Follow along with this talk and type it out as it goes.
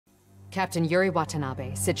Captain Yuri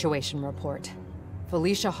Watanabe, situation report.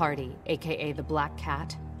 Felicia Hardy, aka the Black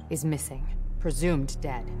Cat, is missing, presumed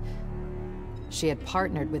dead. She had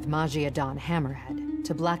partnered with Magia Don Hammerhead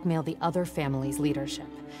to blackmail the other family's leadership.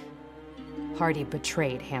 Hardy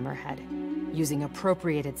betrayed Hammerhead. Using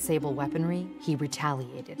appropriated Sable weaponry, he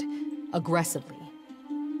retaliated, aggressively.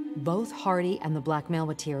 Both Hardy and the blackmail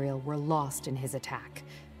material were lost in his attack.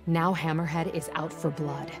 Now Hammerhead is out for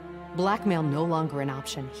blood. Blackmail no longer an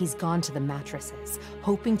option. He's gone to the mattresses,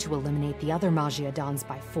 hoping to eliminate the other Magia Dons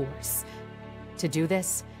by force. To do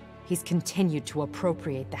this, he's continued to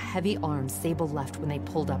appropriate the heavy arms Sable left when they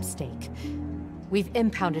pulled up stake. We've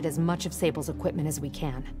impounded as much of Sable's equipment as we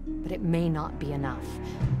can, but it may not be enough.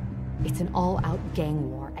 It's an all-out gang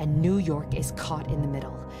war, and New York is caught in the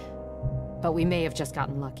middle. But we may have just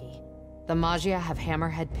gotten lucky. The Magia have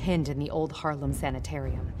Hammerhead pinned in the old Harlem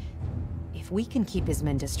sanitarium. If we can keep his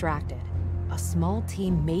men distracted, a small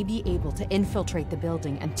team may be able to infiltrate the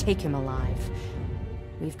building and take him alive.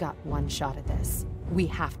 We've got one shot at this. We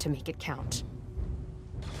have to make it count.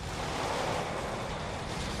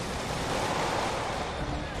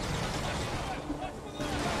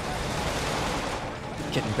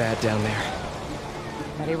 Getting bad down there.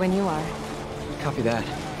 Ready when you are. Copy that.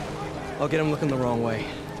 I'll get him looking the wrong way.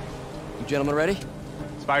 You gentlemen ready?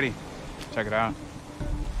 Spidey, check it out.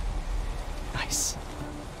 Nice.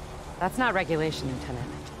 That's not regulation, Lieutenant.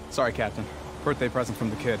 Sorry, Captain. Birthday present from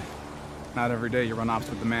the kid. Not every day you run ops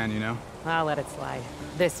with the man, you know? I'll let it slide.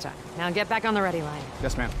 This time. Now get back on the ready line.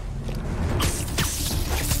 Yes, ma'am.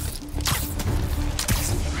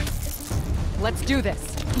 Let's do this.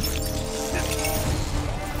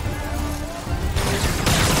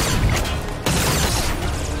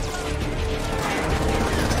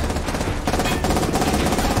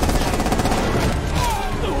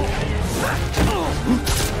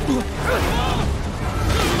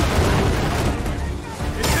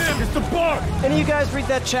 Any of you guys read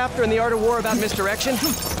that chapter in The Art of War about misdirection?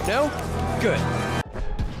 No? Good.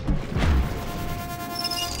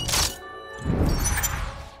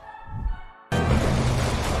 The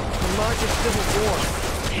Magic Civil War.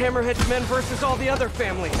 Hammerhead's men versus all the other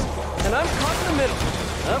families. And I'm caught in the middle.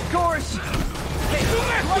 Of course. Hey,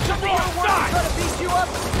 what's the wrong side? Trying to beat you up?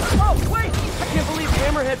 Oh, wait! I can't believe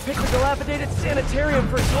Hammerhead picked a dilapidated sanitarium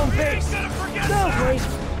for his home base. No, wait.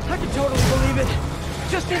 I can totally believe it.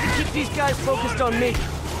 Just need to keep these guys focused on me,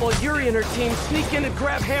 while Yuri and her team sneak in and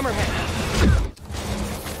grab Hammerhead.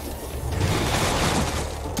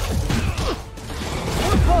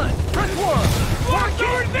 One punch! Press one! Watch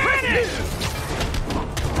your advantage!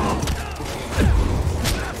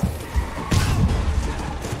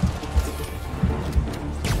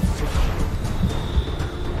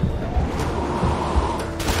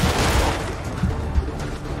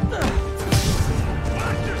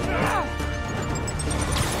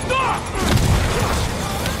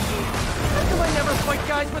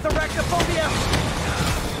 With arachnophobia!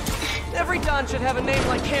 Every Don should have a name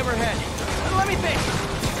like Hammerhead. Let me think.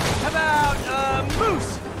 How about,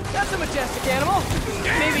 Moose? That's a majestic animal.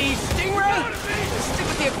 Maybe Stingray? Stick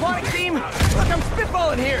with the aquatic theme? Look, I'm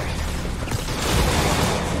spitballing here.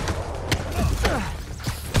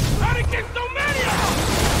 How to get so many of them?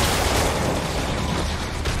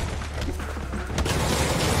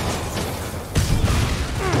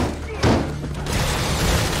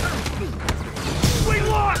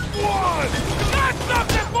 One! That's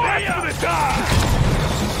something for you! That's gonna die!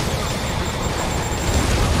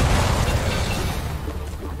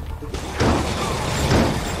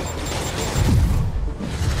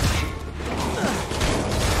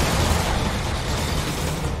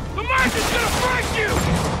 The mark is gonna break you!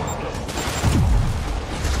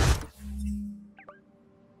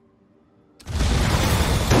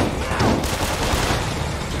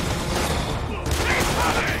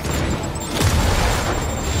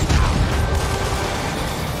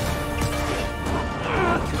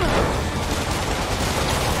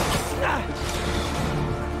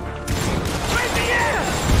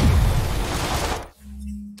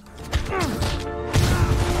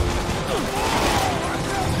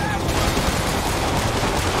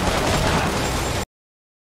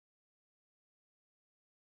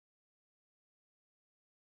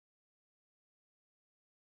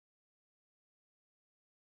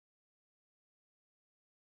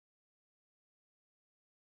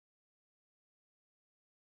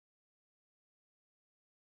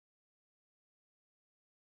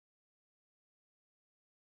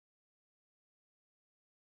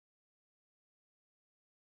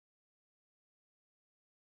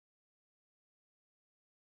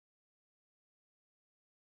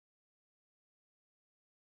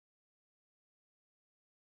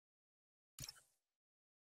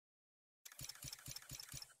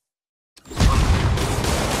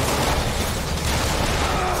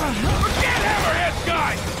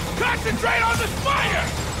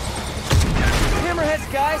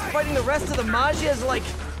 guys fighting the rest of the Maggia is like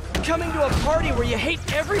coming to a party where you hate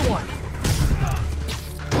everyone.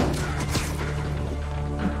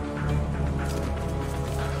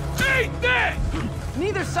 Eat this!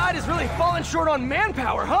 Neither side has really fallen short on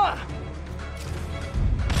manpower, huh?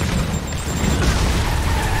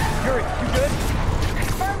 Yuri, you good?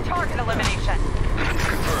 Confirm target elimination.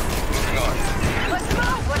 Confirmed. Moving on. Let's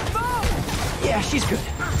move! Let's move! Yeah, she's good.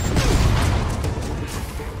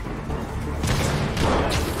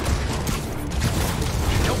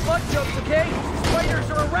 No butt jokes, okay? Spiders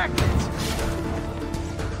are arachnids.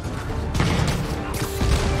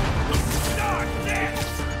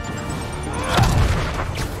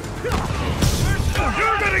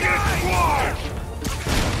 You're gonna get squashed!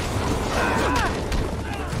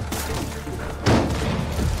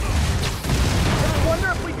 Ever wonder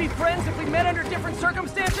if we'd be friends if we met under different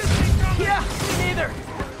circumstances? Yeah, me neither.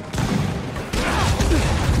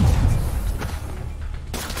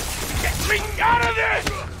 Get me out of this!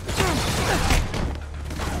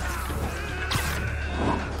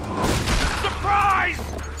 Surprise!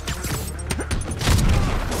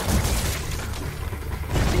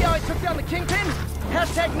 See how I took down the Kingpin?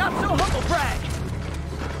 Hashtag not so humble brag.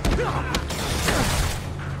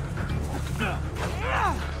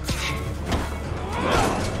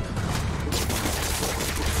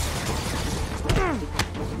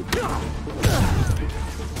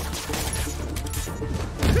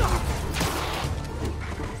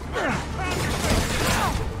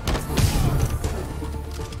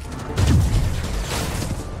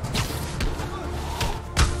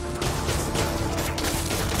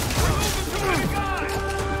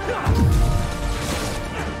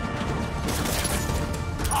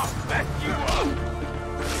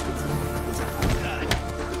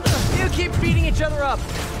 You keep beating each other up.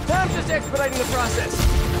 I'm just expediting the process.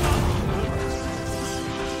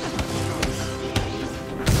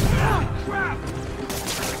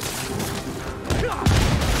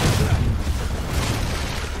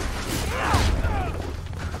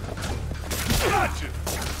 Gotcha!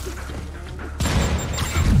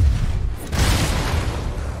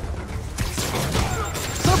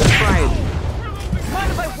 Mind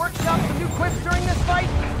if I workshop some new quips during this fight?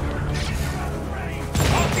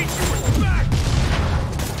 I'll teach you respect!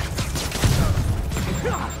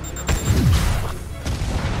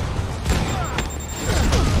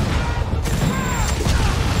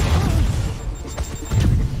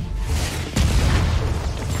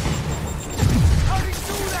 How'd he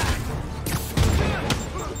do that?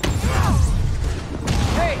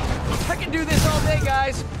 Hey, I can do this all day,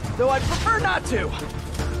 guys. Though I'd prefer not to.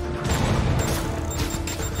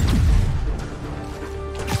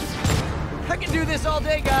 I can do this all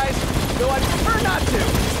day, guys. Though I'd prefer not to.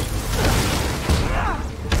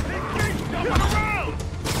 Jumping around!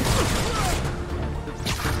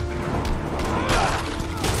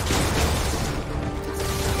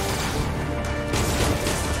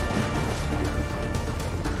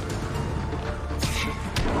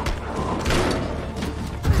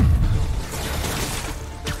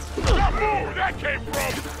 Where that came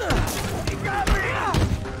from! He got me!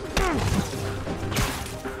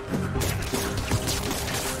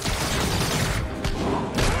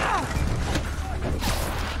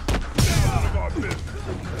 Out of our business!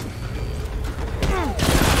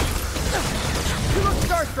 You look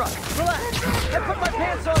starstruck. Relax. I put my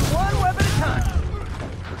pants on one web at a time.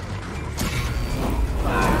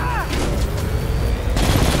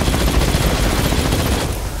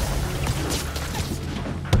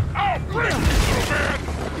 I'll break you, little man!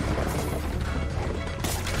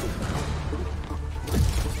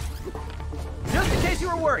 Just in case you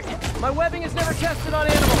were worried, my webbing is never tested on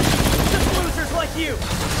animals. Just losers like you.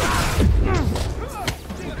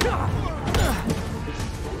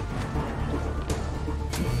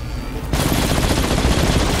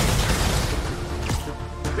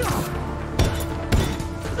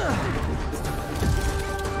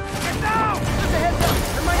 Just a heads up.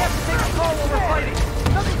 I might have to take a call while we're fighting.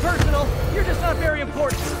 Nothing personal. You're just not very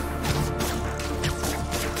important.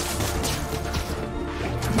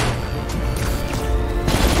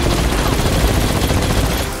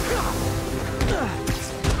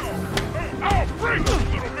 I'll break you,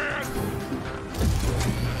 little man!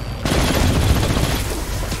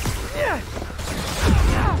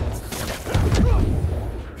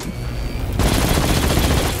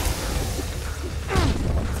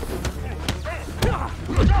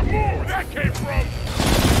 Look out, where that came from!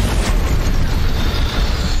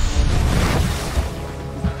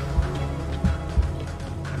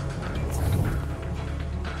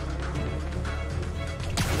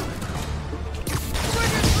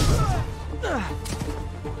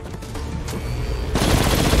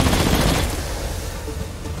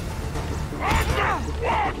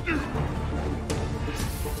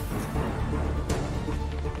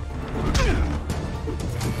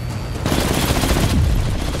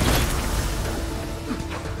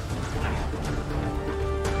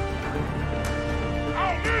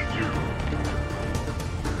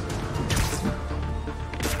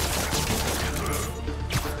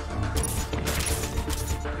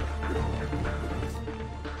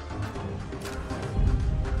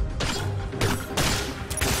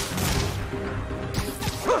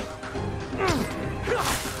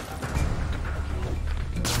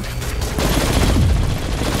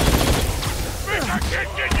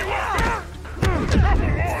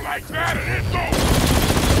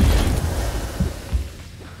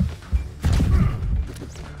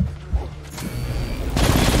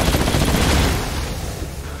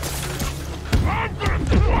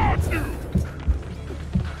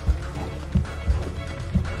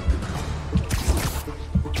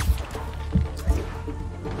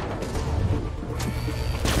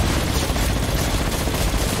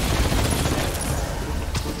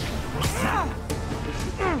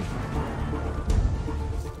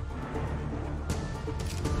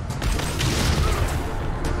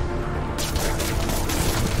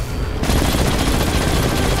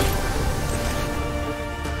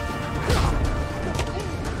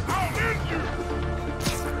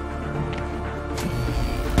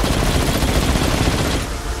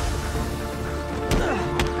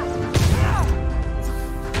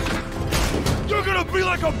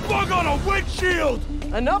 like a bug on a windshield!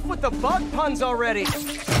 Enough with the bug puns already!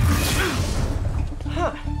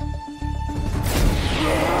 Huh.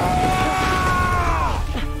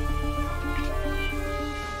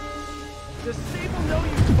 Does Sable know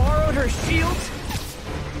you borrowed her shield?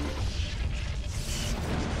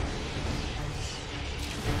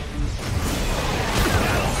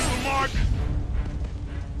 Mark!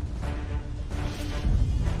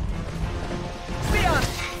 Be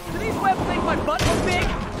honest, do these webs make my butt look big?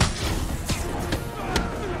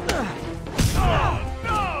 Oh,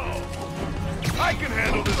 no! I can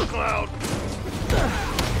handle this cloud!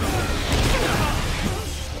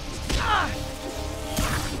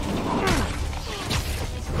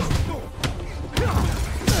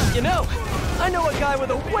 You know, I know a guy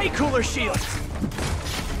with a way cooler shield.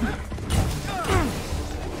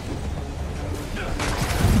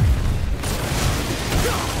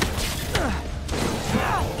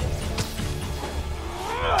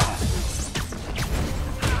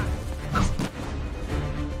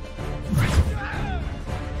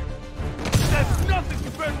 That's nothing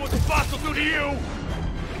compared to what the boss will do to you!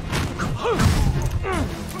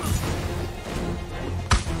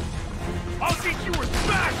 I'll teach you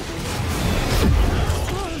respect!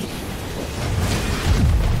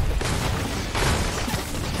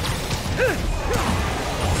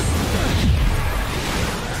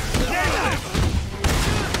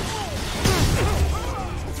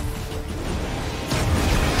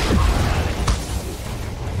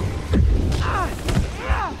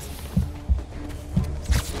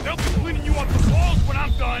 They'll be cleaning you up the walls when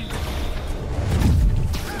I'm done!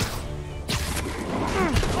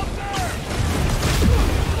 Up there!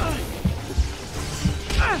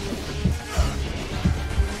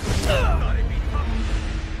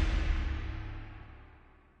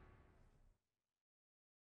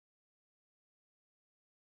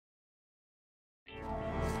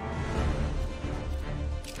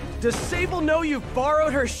 Does Sable know you've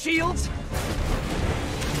borrowed her shields?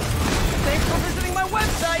 Thanks for visiting my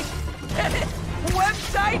website!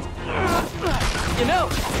 Website? You know,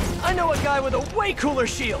 I know a guy with a way cooler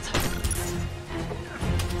shield.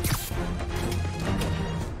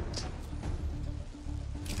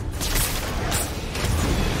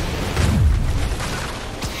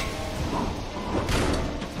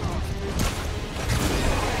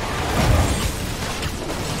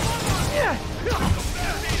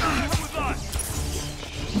 With us!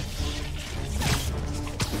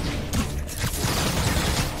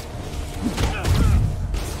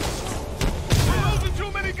 We're losing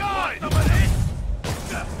too many guys!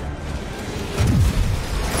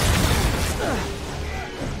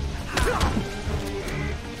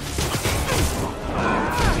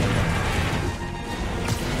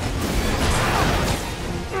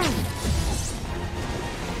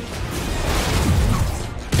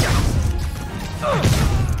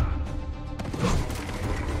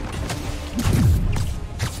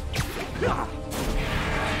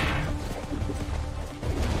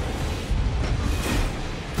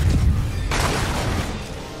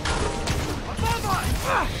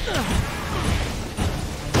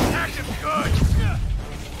 Action's good!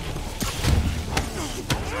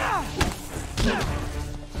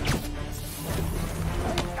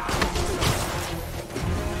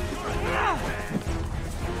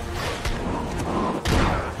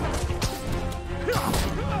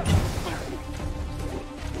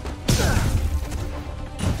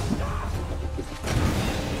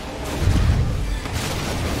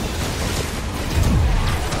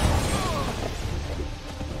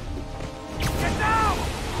 Get down!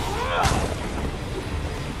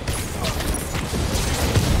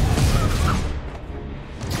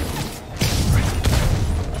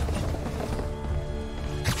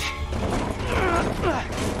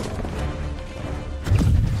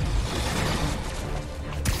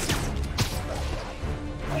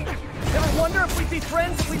 Ever wonder if we'd be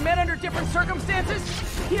friends if we met under different circumstances?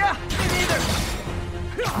 Yeah, me neither.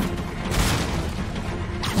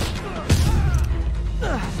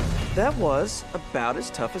 That was about as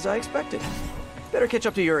tough as I expected. Better catch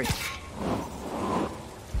up to Yuri.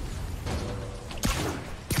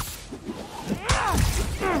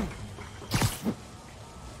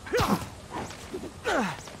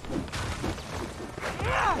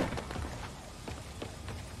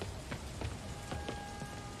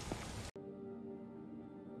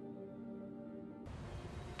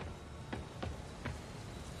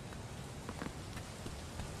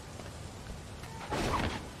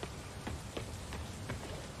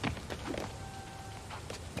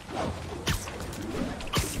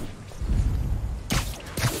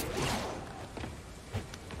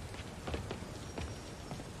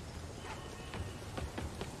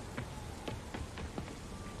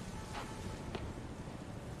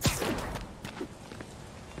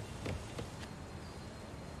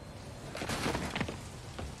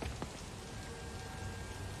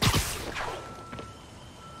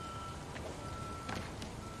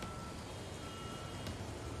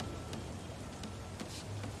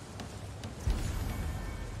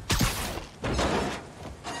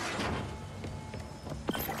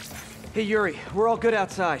 Hey, Yuri, we're all good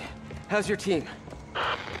outside. How's your team?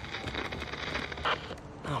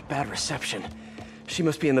 Oh, bad reception. She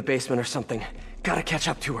must be in the basement or something. Gotta catch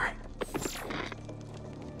up to her.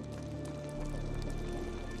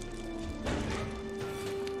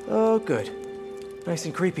 Oh, good. Nice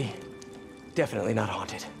and creepy. Definitely not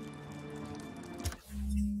haunted.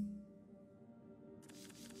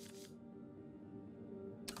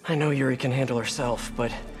 I know Yuri can handle herself,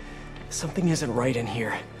 but something isn't right in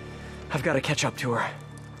here. I've got to catch up to her.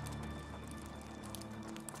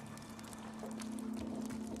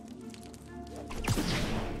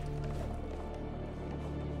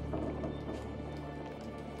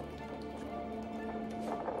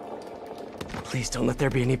 Please don't let there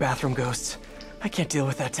be any bathroom ghosts. I can't deal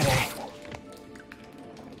with that today.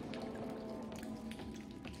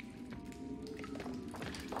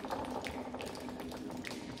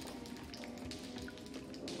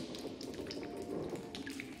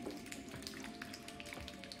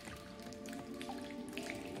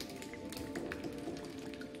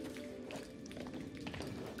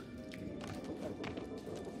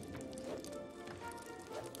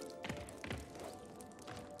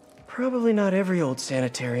 Probably not every old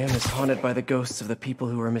sanitarium is haunted by the ghosts of the people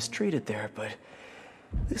who were mistreated there, but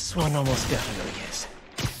this one almost definitely is.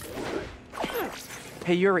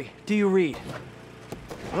 Hey, Yuri, do you read?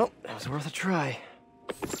 Well, that was worth a try.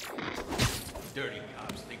 Dirty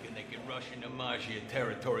cops thinking they can rush into Maggia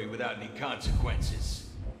territory without any consequences.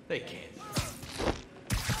 They can't.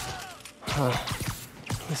 Huh.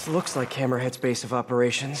 This looks like Hammerhead's base of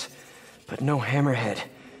operations, but no Hammerhead.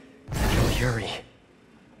 No Yuri.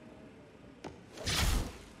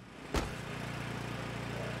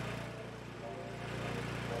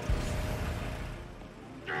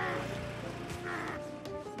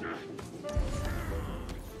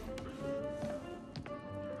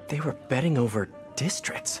 They were betting over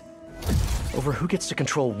districts. Over who gets to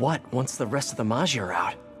control what once the rest of the Maggia are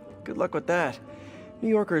out. Good luck with that. New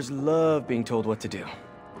Yorkers love being told what to do.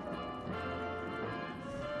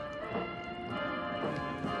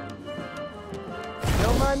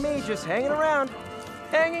 Don't mind me, just hanging around.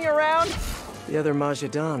 Hanging around! The other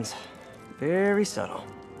Maggia Dons. Very subtle.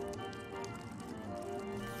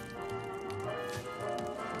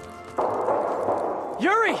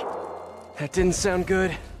 Yuri! That didn't sound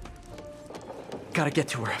good. Gotta get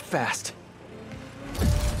to her, fast.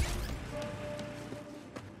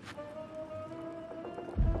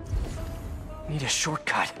 Need a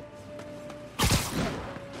shortcut.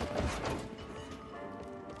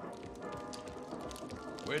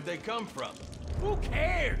 Where'd they come from? Who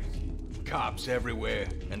cares? Cops everywhere,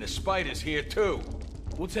 and the spider's here too.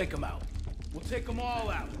 We'll take them out. We'll take them all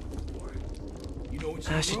out. You know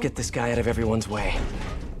what I should get this guy out of everyone's way.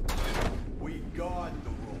 We guard the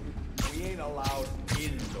room. We ain't allowed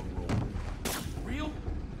in the room. Real?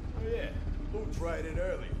 Oh, yeah. Lou tried it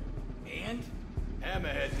earlier. And?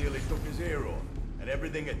 Hammerhead nearly took his ear off, and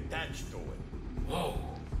everything attached to it. Whoa.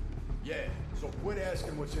 Yeah, so quit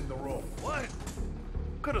asking what's in the room. What?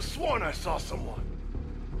 Could have sworn I saw someone.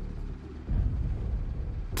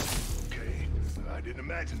 Okay, I didn't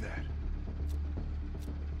imagine that.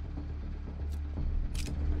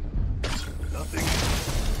 Nothing.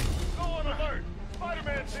 Go on alert!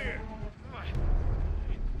 Spider-Man's here!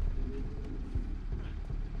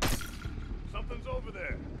 Something's over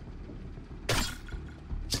there.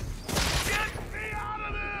 Get me out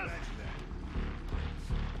of this!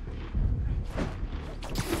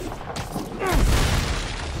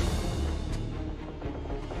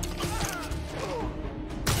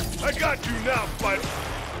 I got you now, Spider.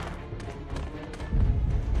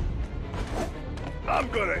 I'm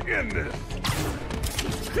gonna end this.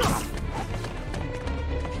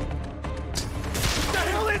 What the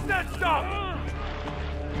hell is that stuff?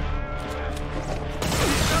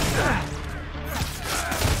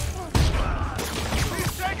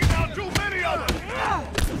 He's taking out too many of them.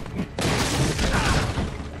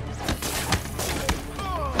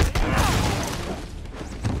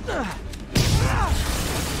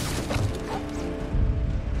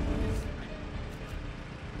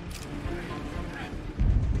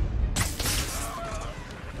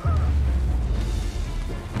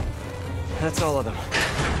 That's all of them.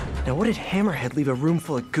 Now what did Hammerhead leave a room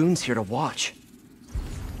full of goons here to watch?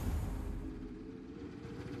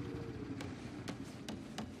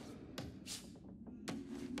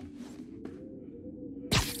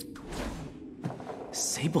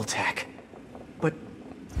 Sable tech? But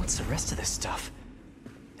what's the rest of this stuff?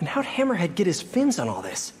 And how'd Hammerhead get his fins on all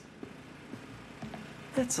this?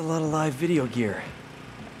 That's a lot of live video gear.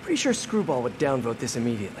 Pretty sure Screwball would downvote this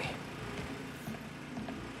immediately.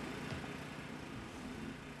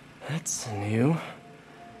 That's new.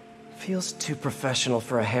 Feels too professional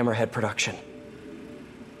for a Hammerhead production.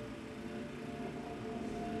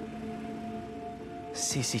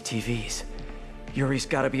 CCTVs. Yuri's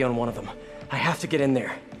gotta be on one of them. I have to get in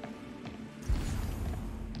there.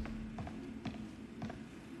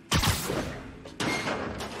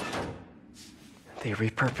 They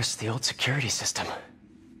repurposed the old security system.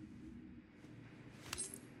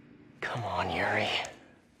 Come on, Yuri.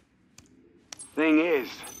 Thing is,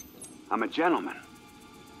 I'm a gentleman.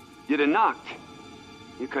 You'd have knocked.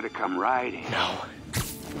 You could have come right in. No.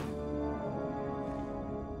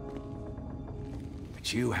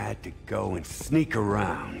 But you had to go and sneak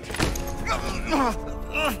around.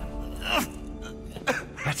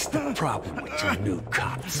 That's the problem with you new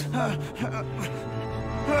cops.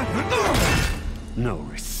 No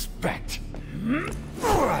respect.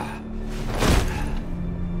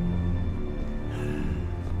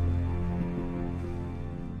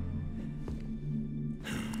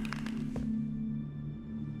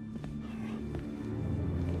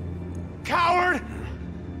 Coward!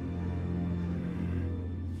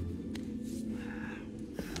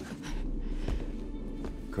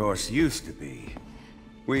 Of course, used to be.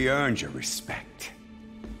 We earned your respect.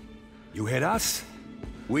 You hit us,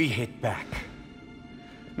 we hit back.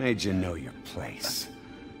 Made you know your place.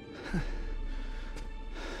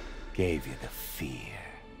 Gave you the fear.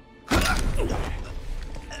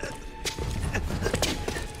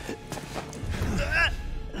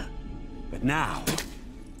 But now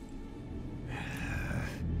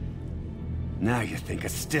you think a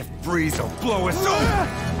stiff breeze will blow us over?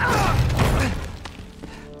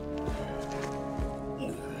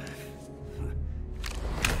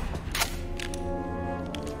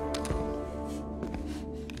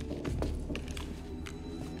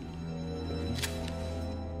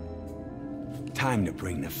 Time to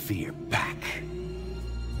bring the fear back.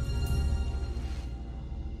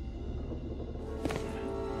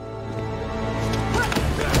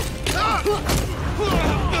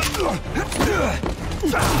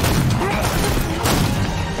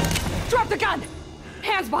 Drop the gun!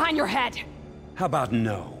 Hands behind your head! How about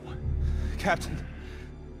no? Captain,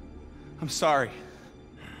 I'm sorry.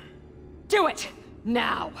 Do it!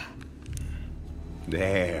 Now!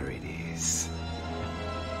 There it is.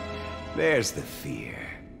 There's the fear.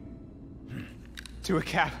 Do it,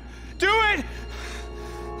 Cap. Do it!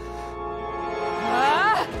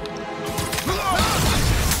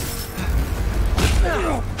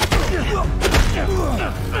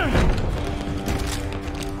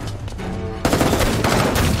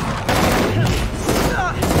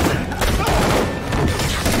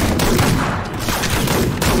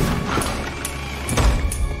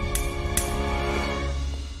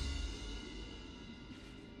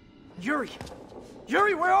 Yuri!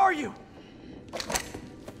 Yuri, where are you?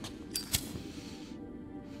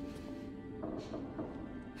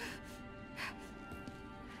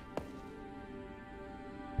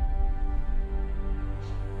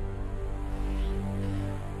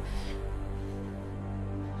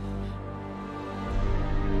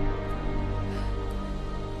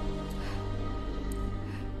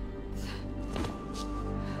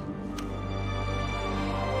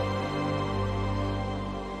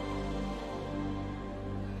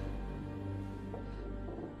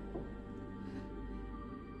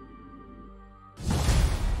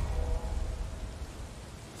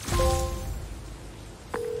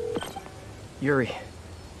 Yuri,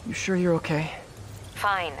 you sure you're okay?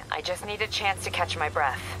 Fine, I just need a chance to catch my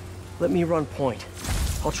breath. Let me run point.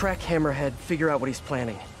 I'll track Hammerhead, figure out what he's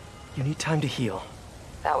planning. You need time to heal.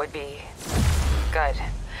 That would be... good.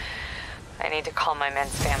 I need to call my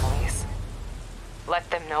men's families. Let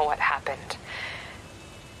them know what happened.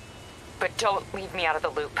 But don't leave me out of the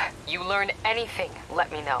loop. You learn anything,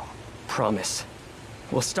 let me know. Promise.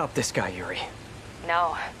 We'll stop this guy, Yuri.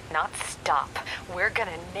 No, not stop. We're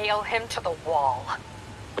gonna nail him to the wall.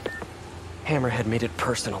 Hammerhead made it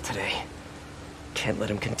personal today. Can't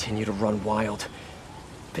let him continue to run wild.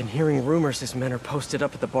 Been hearing rumors his men are posted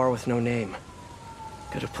up at the bar with no name.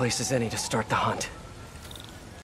 Good a place as any to start the hunt.